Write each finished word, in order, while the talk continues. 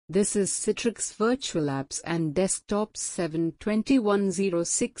This is Citrix Virtual Apps and Desktops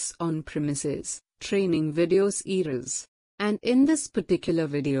 7.21.06 on-premises, training videos eras. And in this particular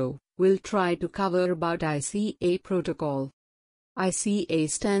video, we'll try to cover about ICA protocol. ICA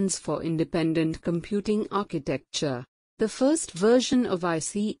stands for Independent Computing Architecture. The first version of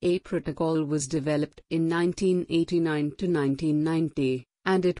ICA protocol was developed in 1989 to 1990,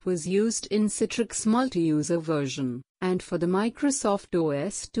 and it was used in Citrix Multiuser version, and for the Microsoft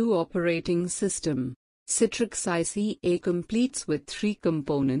OS II operating system. Citrix I CA completes with three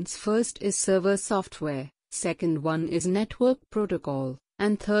components. First is server software, second one is network protocol,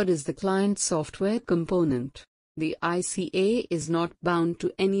 and third is the client software component. The ICA is not bound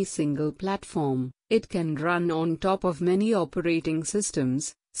to any single platform. It can run on top of many operating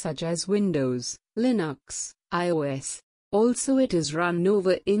systems, such as Windows, Linux, iOS. Also, it is run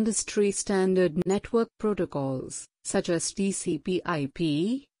over industry-standard network protocols, such as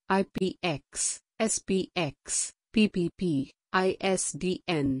TCPIP, IPX, SPX, PPP,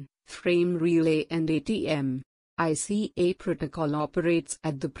 ISDN, Frame Relay and ATM. ICA protocol operates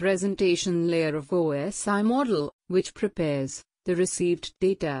at the presentation layer of OSI Model, which prepares the received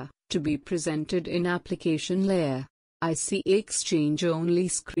data to be presented in application layer. ICA exchange only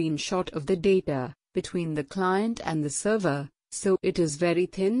screenshot of the data between the client and the server, so it is very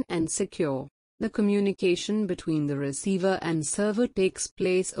thin and secure. The communication between the receiver and server takes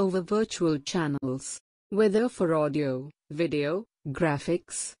place over virtual channels, whether for audio, video,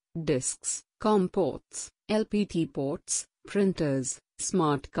 graphics, disks, COM ports, LPT ports, printers,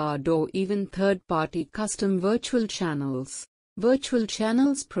 smart card, or even third-party custom virtual channels. Virtual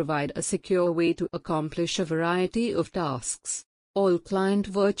channels provide a secure way to accomplish a variety of tasks. All client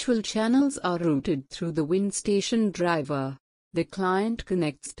virtual channels are routed through the WinStation driver. The client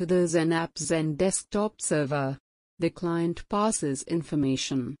connects to the XenApp Xen desktop server. The client passes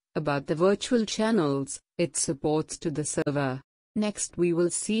information about the virtual channels it supports to the server. Next, we will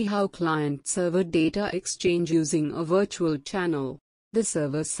see how client-server data exchange using a virtual channel. The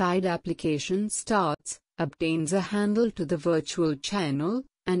server-side application starts, obtains a handle to the virtual channel,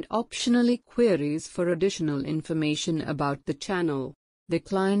 and optionally queries for additional information about the channel. The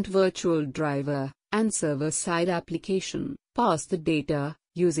client virtual driver and server-side application pass the data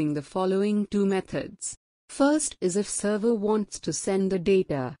using the following two methods. First is if server wants to send the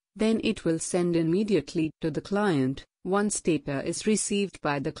data, then it will send immediately to the client. Once data is received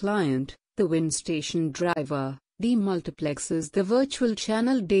by the client, the WinStation driver demultiplexes the virtual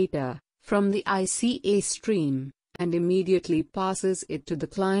channel data from the ICA stream and immediately passes it to the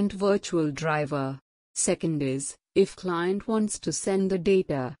client virtual driver. Second is, if client wants to send the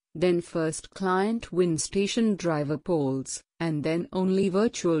data, then first client WinStation driver polls, and then only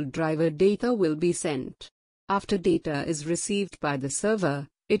virtual driver data will be sent. After data is received by the server,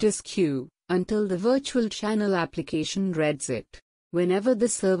 it is queued until the virtual channel application reads it. Whenever the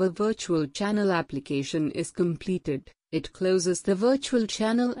server virtual channel application is completed, it closes the virtual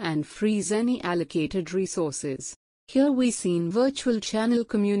channel and frees any allocated resources. Here we seen virtual channel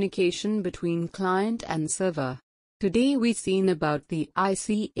communication between client and server. Today we seen about the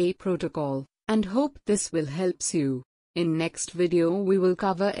ICA protocol, and hope this will helps you. In next video we will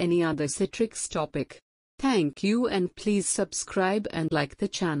cover any other Citrix topic. Thank you, and please subscribe and like the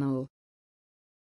channel.